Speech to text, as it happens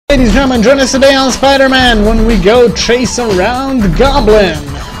Ladies and gentlemen, join us today on Spider-Man when we go chase around Goblin.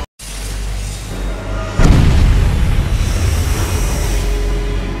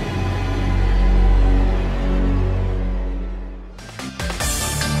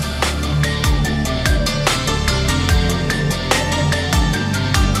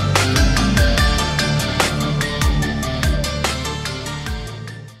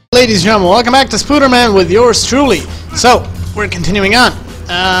 Ladies and gentlemen, welcome back to Spiderman with yours truly. So, we're continuing on.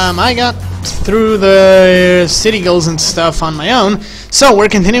 I got through the city goals and stuff on my own, so we're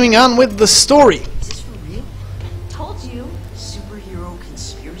continuing on with the story. Is this for real? Told you.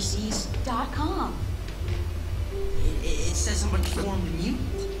 Superheroconspiracies.com. It says I'm a deformed mutant.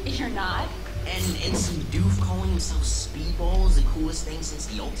 You're not. And some doof calling himself Speedball is the coolest thing since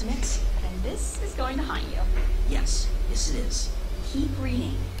the Ultimates? Then this is going to haunt you. Yes it is. Keep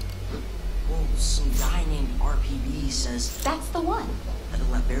reading. Well, some guy named RPB says That's the one. that the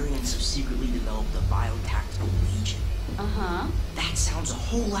Laverians have secretly developed a biotactical legion. Uh-huh. That sounds a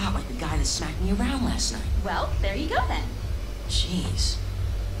whole lot like the guy that smacked me around last night. Well, there you go then. Jeez.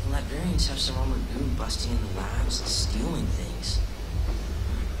 The Laverians have some armored goon busting into labs and stealing things.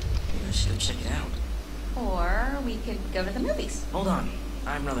 Maybe I should go check it out. Or we could go to the movies. Hold on.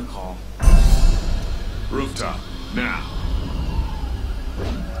 I have another call. Rooftop, now.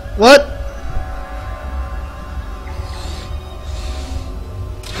 What?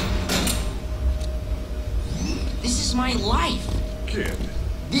 This is my life. Kid,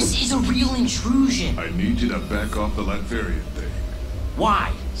 This is a real intrusion. I need you to back off the Latverian thing.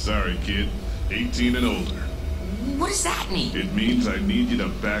 Why? Sorry, kid. 18 and older. What does that mean? It means I need you to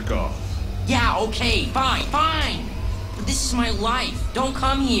back off. Yeah, okay, fine. But this is my life. Don't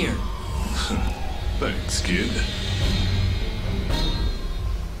come here. Thanks, kid.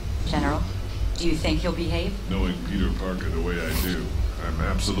 General, do you think he'll behave? Knowing Peter Parker the way I do, I'm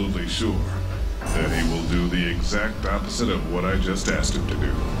absolutely sure that he will do the exact opposite of what I just asked him to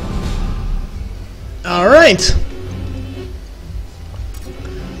do. Alright.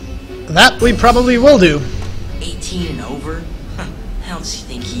 That we probably will do. 18 and over? How does he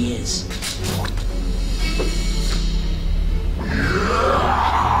think he is?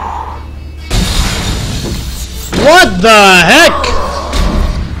 What the heck?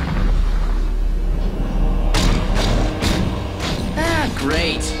 Ah,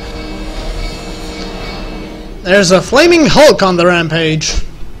 great. There's a flaming Hulk on the rampage.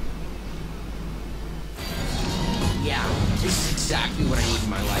 Yeah, this is exactly what I need in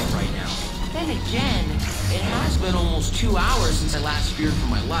my life right now. Then again, it has been almost 2 hours since I last feared for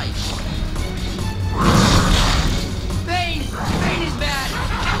my life. Bane is bad!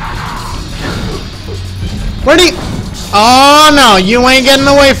 Where'd he... Oh no, you ain't getting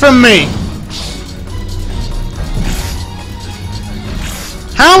away from me.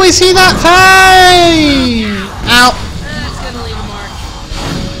 How is he that high? Ow. That's gonna leave a mark.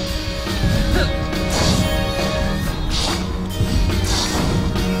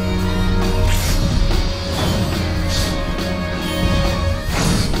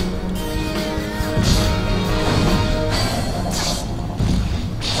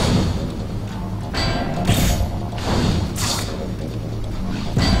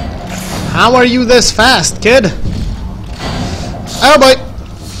 How are you this fast, kid? Oh boy.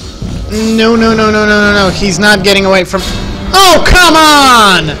 No. He's not getting away from... Oh, come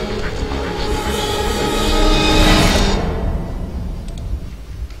on!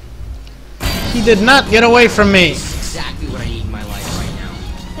 He did not get away from me. This is exactly what I need in my life right now.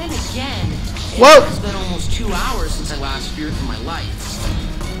 Then again, it Whoa. has been almost 2 hours since I last feared for my life.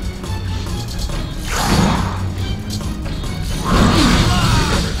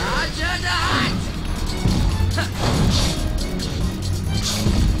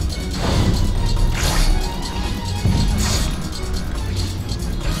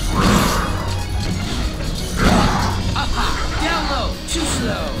 Down low, too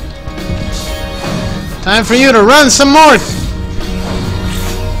slow. Time for you to run some more.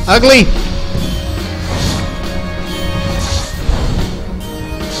 Ugly.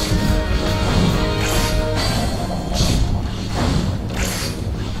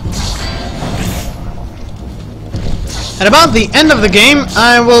 At about the end of the game,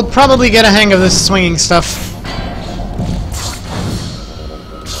 I will probably get a hang of this swinging stuff.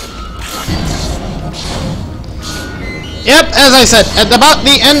 Yep, as I said, at about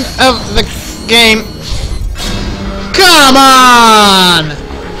the end of the game. Come on!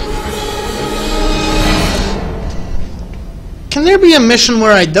 Can there be a mission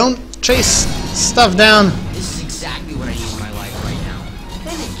where I don't chase stuff down? This is exactly what I need in my life right now.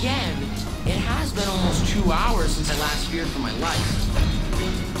 Then again, it has been almost 2 hours since I last feared for my life.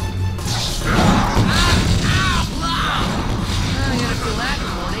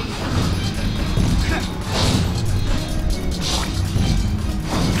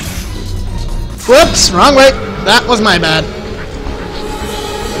 Whoops, wrong way. That was my bad.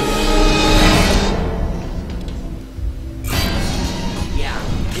 Yeah,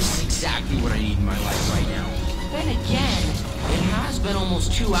 this is exactly what I need in my life right now. Then again, it has been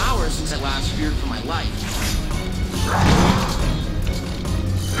almost 2 hours since I last feared for my life.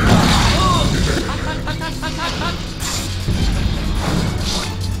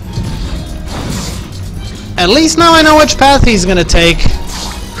 At least now I know which path he's gonna take.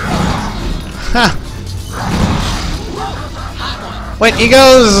 Huh. Wait, he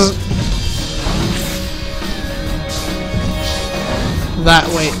goes that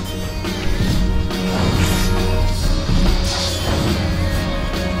way.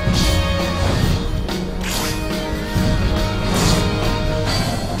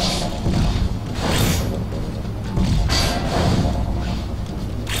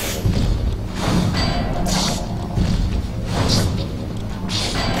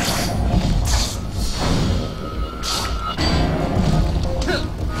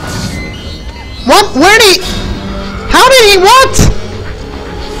 What? Where did he... How did he... What?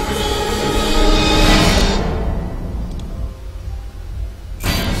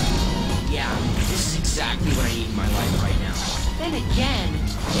 Yeah, this is exactly what I need in my life right now. Then again,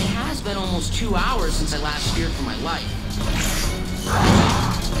 it has been almost 2 hours since I last feared for my life.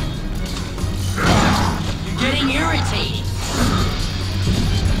 You're getting irritating.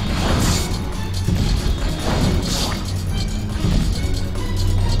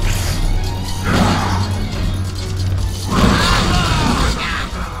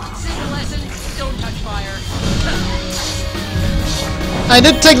 I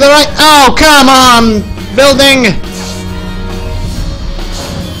did take the right... Oh, come on! Building!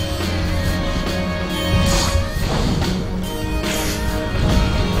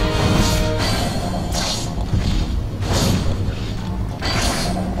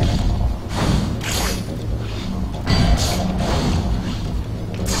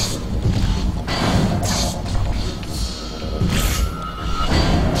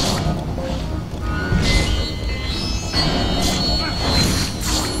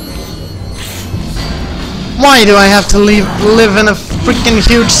 Why do I have to live in a freaking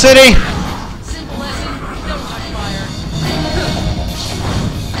huge city? Simple lesson, don't touch fire.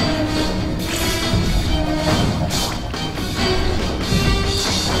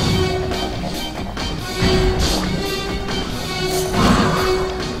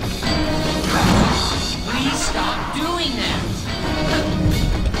 Please stop doing that.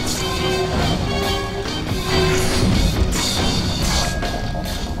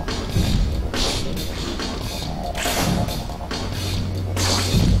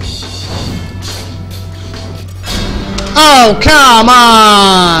 Oh, come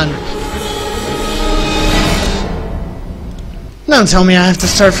on! Don't tell me I have to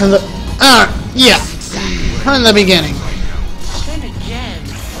start from the... yeah. From the beginning. Then again,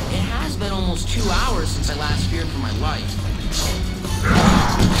 it has been almost 2 hours since I last feared for my life.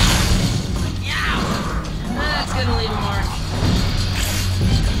 Yeah, that's gonna leave a mark.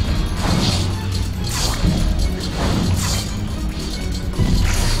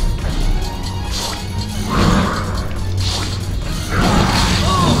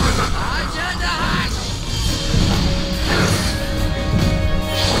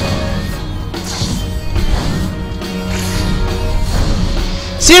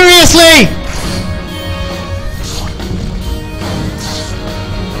 Seriously!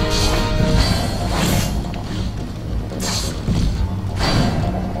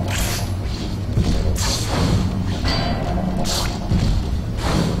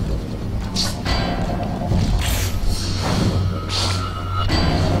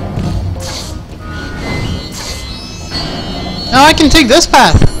 Now I can take this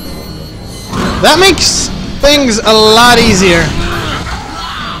path. That makes things a lot easier.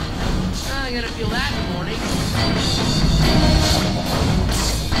 I'm gonna feel that in the morning.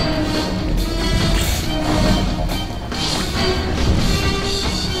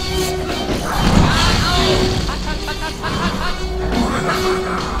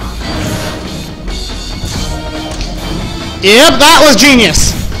 Yep, that was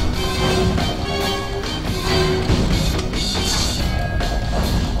genius.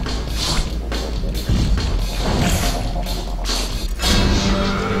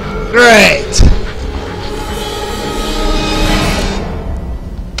 Great.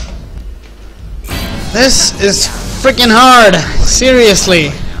 This is freaking hard. Seriously.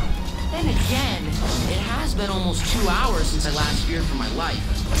 Then again, it has been almost 2 hours since I last feared for my life.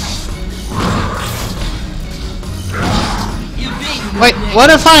 You big Wait, what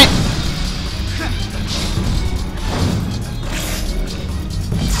if I...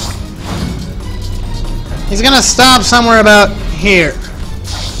 He's gonna stop somewhere about here.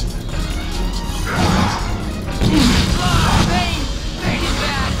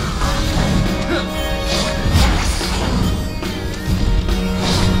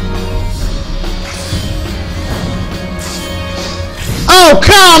 Oh,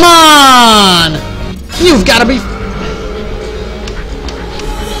 come on! You've got to be...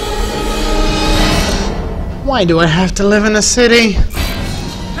 Why do I have to live in a city?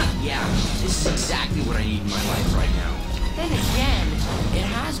 Yeah, this is exactly what I need in my life right now. Then again, it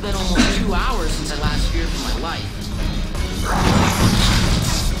has been almost 2 hours since I last feared for my life.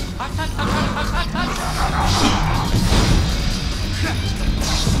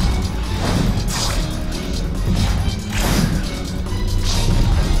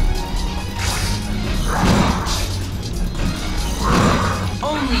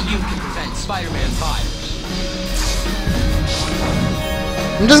 Only you can prevent Spider-Man fires.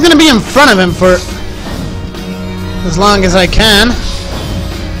 I'm just gonna be in front of him for as long as I can.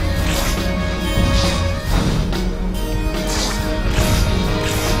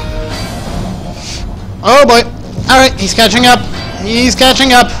 Oh boy. Alright, he's catching up. He's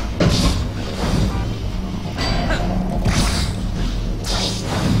catching up.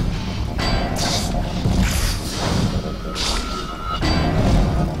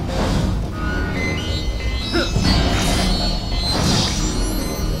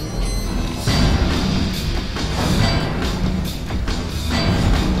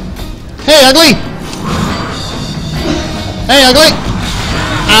 Hey, Ugly! Hey, Ugly!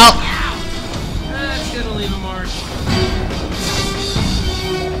 Ow! That's gonna leave a mark.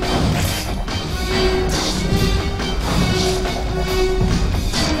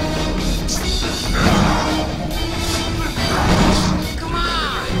 Come on!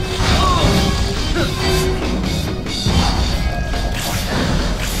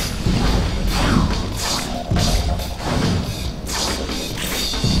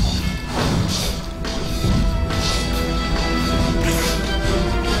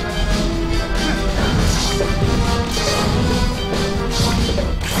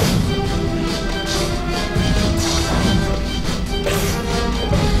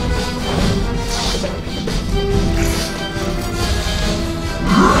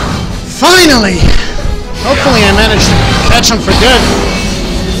 Finally! Hopefully I managed to catch him for good.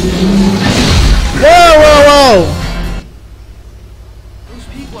 Whoa, whoa, whoa! Those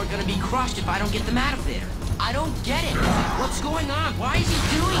people are gonna be crushed if I don't get them out of there. I don't get it. What's going on? Why is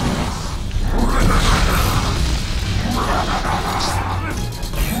he doing this?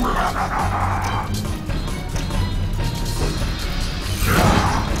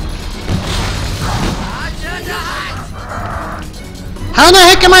 How the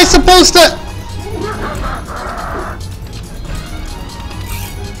heck am I supposed to... I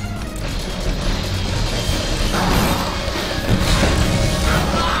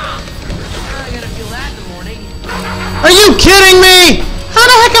gotta feel that in the morning. Are you kidding me? How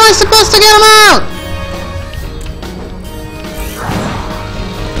the heck am I supposed to get him out?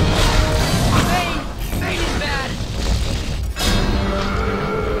 Pain is bad.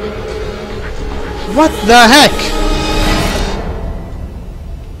 What the heck?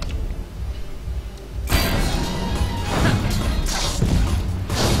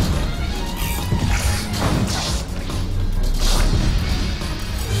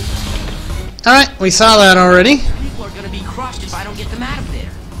 Alright, we saw that already. People are gonna be crushed if I don't get them out of there.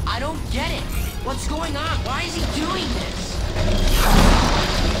 I don't get it. What's going on? Why is he doing this?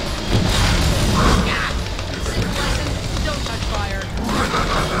 Don't touch fire.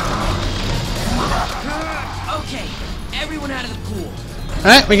 Okay, everyone out of the pool.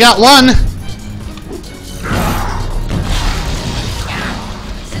 Alright, we got one.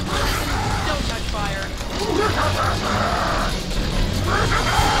 Don't touch fire.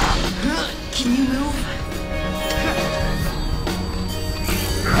 Can you move?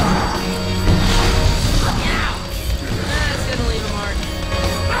 That's gonna leave a mark.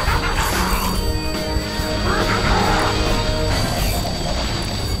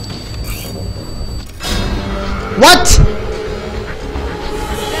 What?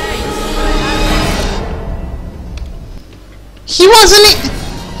 He wasn't...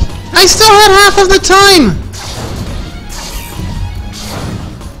 I still had half of the time!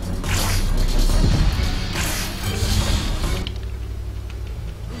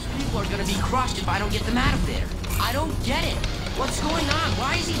 Those people are gonna be crushed if I don't get them out of there. I don't get it. What's going on?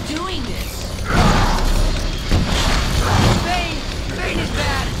 Why is he doing this? Pain! Pain is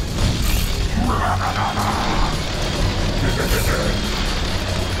bad!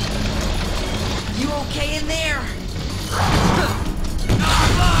 You okay in there?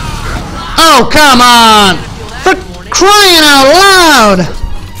 Oh, come on! For crying out loud!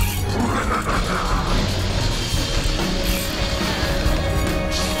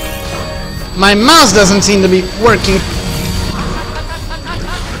 My mouse doesn't seem to be working.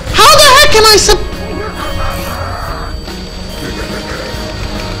 How the heck am I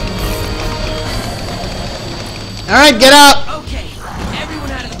Alright, get out! Okay,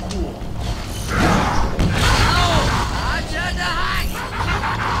 everyone out of the pool.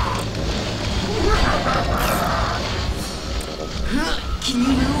 Can you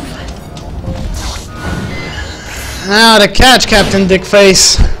move? Now to catch, Captain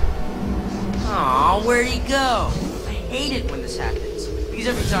Dickface. Aw, where'd he go? I hate it when this happens. Because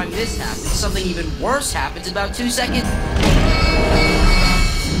every time this happens, something even worse happens about 2 seconds.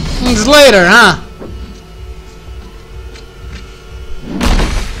 It's later, huh?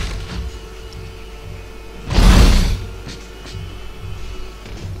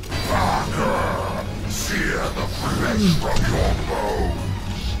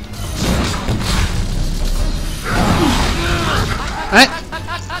 Alright.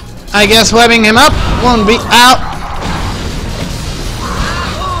 I guess webbing him up won't be out.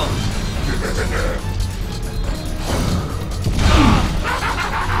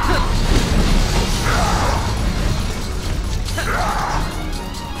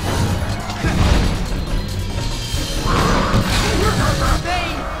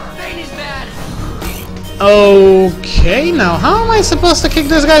 Bane is bad. Okay, now how am I supposed to kick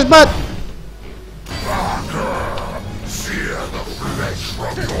this guy's butt?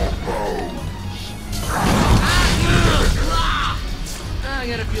 I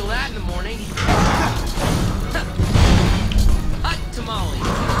gotta feel that in the morning. Hot tamale.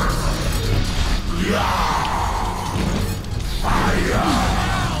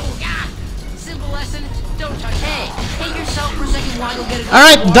 Simple lesson, don't touch. Hey, hate yourself for a second while you'll get it.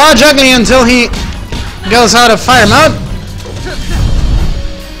 Alright, dodge ugly until he goes out of fire mode.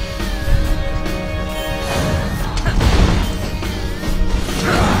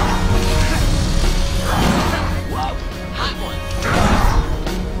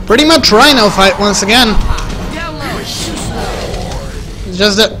 Pretty much Rhino fight once again. It's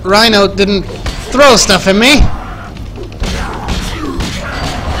just that Rhino didn't throw stuff at me.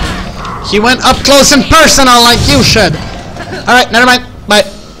 He went up close and personal like you should. Alright, never mind. Bye.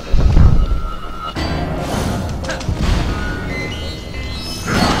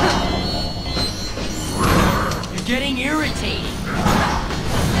 You're getting irritating.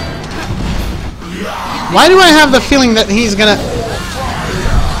 Why do I have the feeling that he's gonna...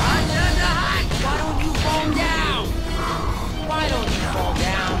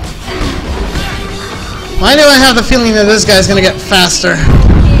 Why do I have the feeling that this guy's gonna get faster?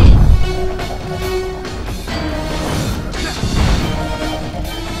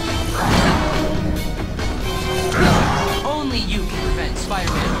 Only you can prevent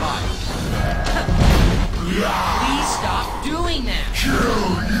Spider-Man virus. Please stop doing that.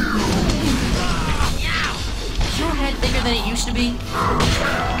 Is your head bigger than it used to be?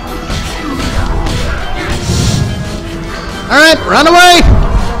 Alright, run away!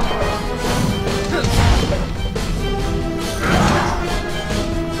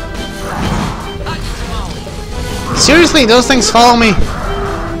 Seriously, those things follow me. Come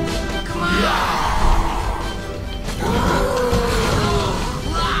on.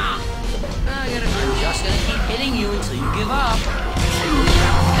 I'm just gonna keep hitting you until you give up.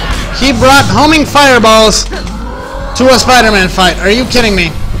 He brought homing fireballs to a Spider-Man fight. Are you kidding me?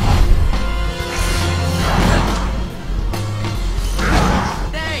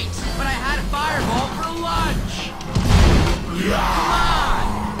 Thanks, but I had a fireball for lunch.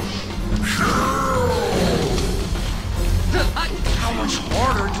 How much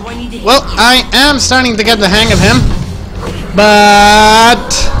harder do I need to hit Well, you? I am starting to get the hang of him,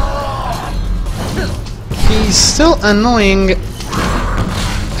 but he's still annoying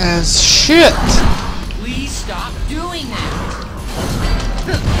as shit. Please stop doing that.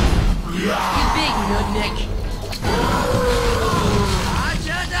 You big nudnik.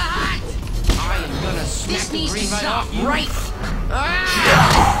 I am gonna smack This the needs green to right stop off you. right.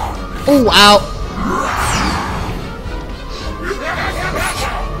 Oh, ow.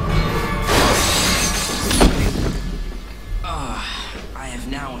 I have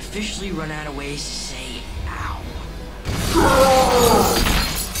now officially run out of ways to say ow.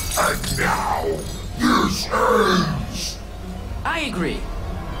 And now, this ends! I agree.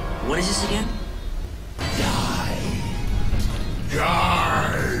 What is this again? Die!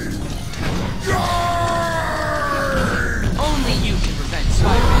 Die! Only you can prevent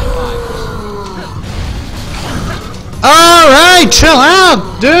Spider-Man virus. Alright, chill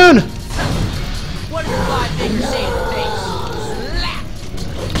out, dude.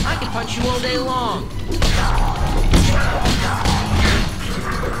 punch you all day long.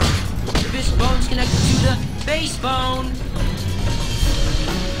 This bone's connected to the base bone.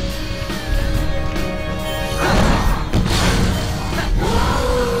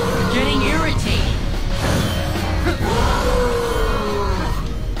 You're getting irritated.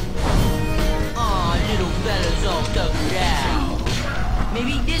 Aw, little fella's all tuckered out.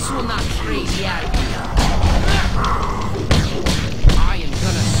 Maybe this will knock the crazy out of you. I am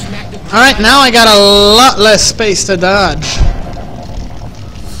gonna smack the... Alright, now I got a lot less space to dodge.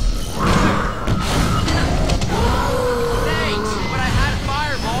 Thanks, but I had a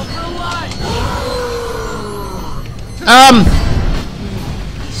fireball for lunch.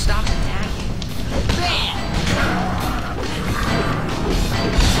 Stop attacking. Bam!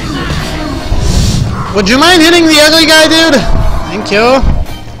 Would you mind hitting the ugly guy, dude? Thank you.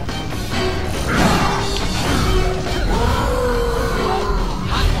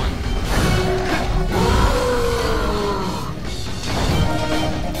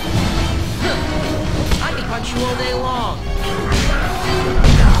 You all day long.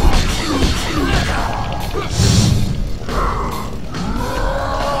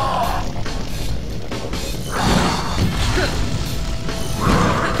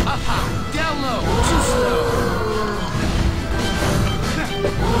 Up high, down low, too slow.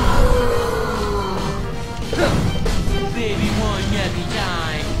 Baby, one every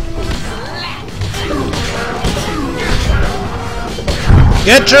time.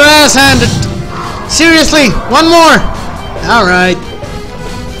 Get your ass handed. Seriously, one more! Alright.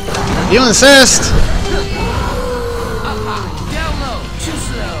 You insist. Up high, down low, too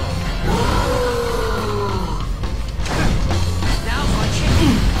slow. Now punch.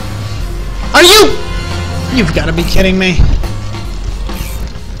 Are you? You've got to be kidding me.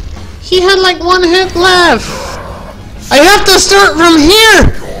 He had like one hit left. I have to start from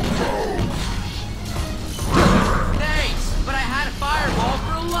here. Thanks, but I had a fireball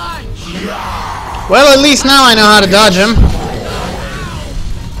for lunch. Well, at least now I know how to dodge him.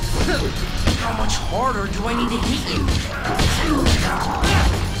 How much harder do I need to hit you?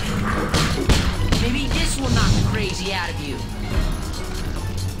 Maybe this will knock the crazy out of you.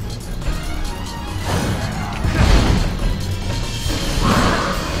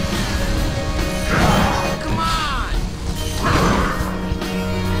 Come on!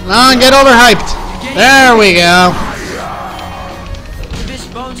 Come on, get overhyped. There we go. This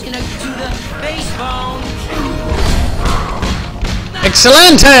bone's connected to the base bone.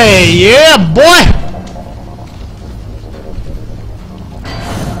 Excelente! Yeah, boy!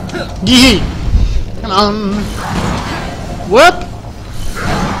 Yee! Come on. Whoop!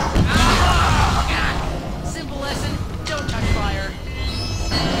 Simple lesson, don't touch fire.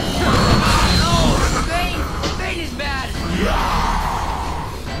 Oh, Bane is bad.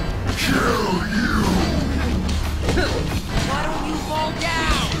 Why don't you fall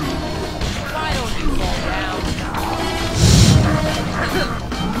down? Why don't you fall down?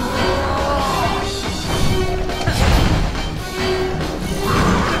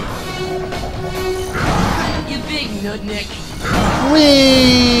 You big nudnik.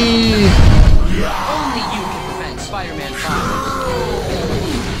 Whee! Only you can prevent Spider-Man fires.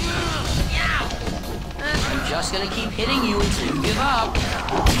 I'm just gonna keep hitting you until you give up.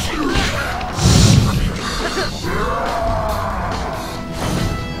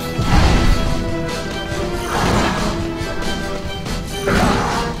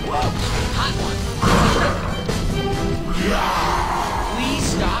 Whoa, hot one. Please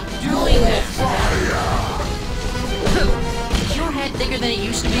stop doing this. Is your head thicker than it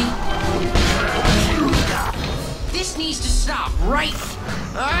used to be? This needs to stop, right?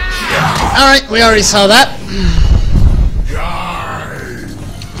 Ah! Alright, we already saw that.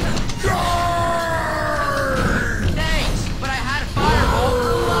 Thanks, but I had a fireball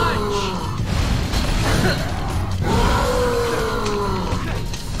for lunch.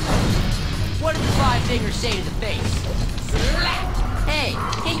 What did the five fingers say to the face? Slap! Hey,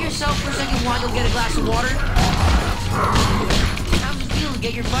 hit yourself for a second while you'll get a glass of water. How's it feel to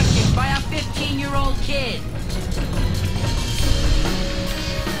get your butt kicked by a 15-year-old kid?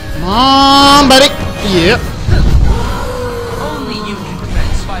 Come on, buddy. Yep. Only you can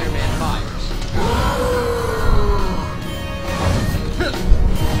prevent Spider-Man fires.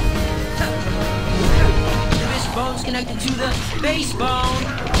 This bone's connected to the base bone.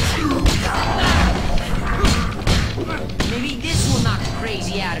 Maybe this will knock the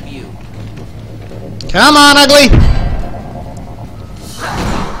crazy out of you. Come on, ugly.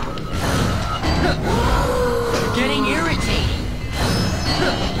 You're getting irritating.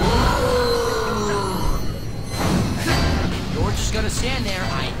 You're just gonna stand there.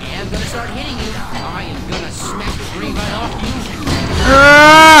 I am gonna start hitting you. I am gonna smack the green right off you.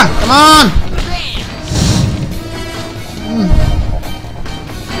 Come on!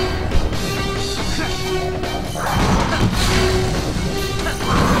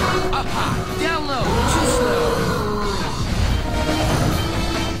 Up high, down low, too slow.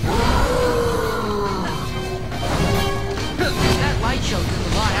 That light show took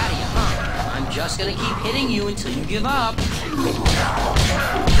a lot out of you, huh? I'm just gonna keep hitting you until you give up.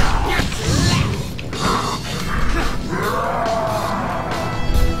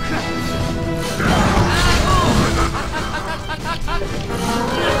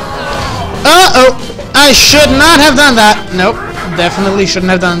 Uh-oh! I should not have done that. Nope. Definitely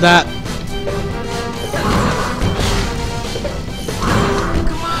shouldn't have done that.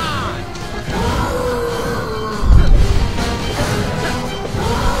 Come on!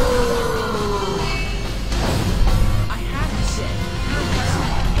 I have to say,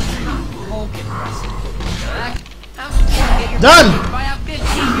 Hulk impressive. How's it going to get your Done! by a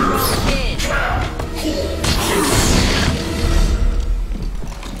 15-year-old kid?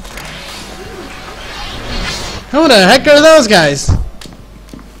 Who the heck are those guys?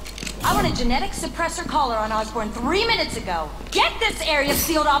 I want a genetic suppressor collar on Osborn 3 minutes ago. Get this area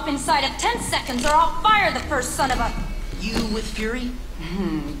sealed off inside of 10 seconds or I'll fire the first son of a... You with Fury?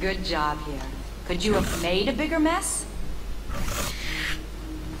 Good job here. Could you have made a bigger mess?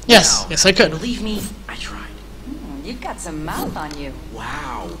 Yes, No. yes I could. Believe me, I tried. You've got some mouth on you.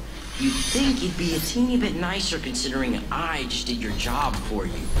 Wow. You'd think you'd be a teeny bit nicer considering I just did your job for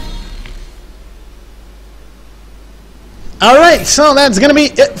you. Alright, so that's gonna be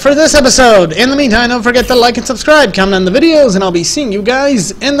it for this episode. In the meantime, don't forget to like and subscribe, comment on the videos, and I'll be seeing you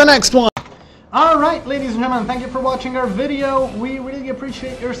guys in the next one. Alright, ladies and gentlemen, thank you for watching our video. We really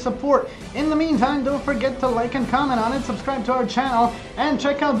appreciate your support. In the meantime, don't forget to like and comment on it, subscribe to our channel, and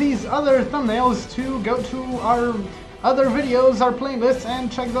check out these other thumbnails to go to our other videos, our playlists,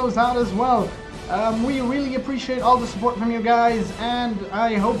 and check those out as well. We really appreciate all the support from you guys, and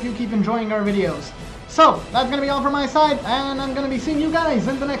I hope you keep enjoying our videos. So, that's going to be all from my side, and I'm going to be seeing you guys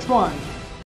in the next one.